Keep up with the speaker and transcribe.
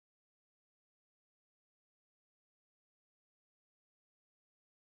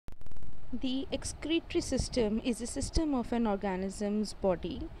The excretory system is a system of an organism's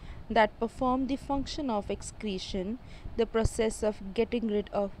body that perform the function of excretion, the process of getting rid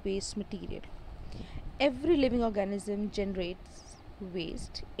of waste material. Every living organism generates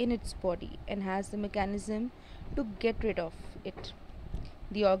waste in its body and has the mechanism to get rid of it.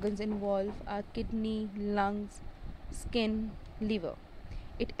 The organs involved are kidney, lungs, skin, liver.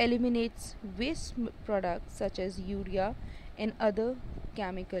 It eliminates waste products such as urea and other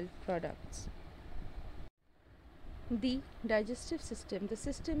chemical products. The digestive system, the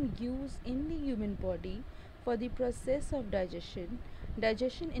system used in the human body for the process of digestion.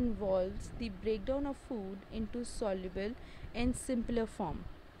 Digestion involves the breakdown of food into soluble and simpler form.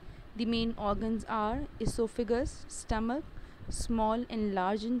 The main organs are esophagus, stomach, small and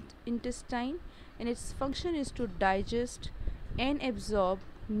large intestine, and its function is to digest and absorb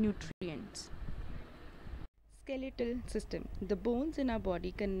nutrients. Skeletal system. The bones in our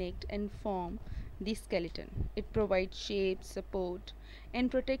body connect and form the skeleton. It provides shape, support, and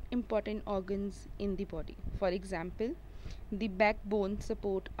protect important organs in the body. For example, the backbone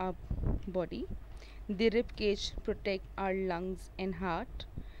support our body. The rib cage protect our lungs and heart.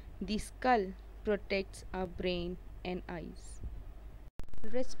 The skull protects our brain and eyes.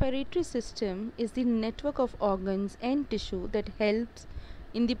 Respiratory system is the network of organs and tissue that helps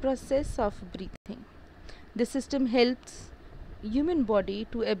in the process of breathing. The system helps human body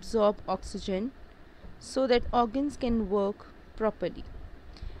to absorb oxygen so that organs can work properly.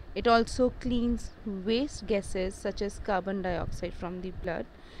 It also cleans waste gases such as carbon dioxide from the blood,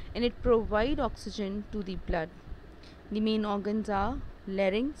 and it provides oxygen to the blood. The main organs are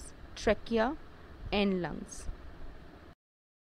larynx, trachea and lungs.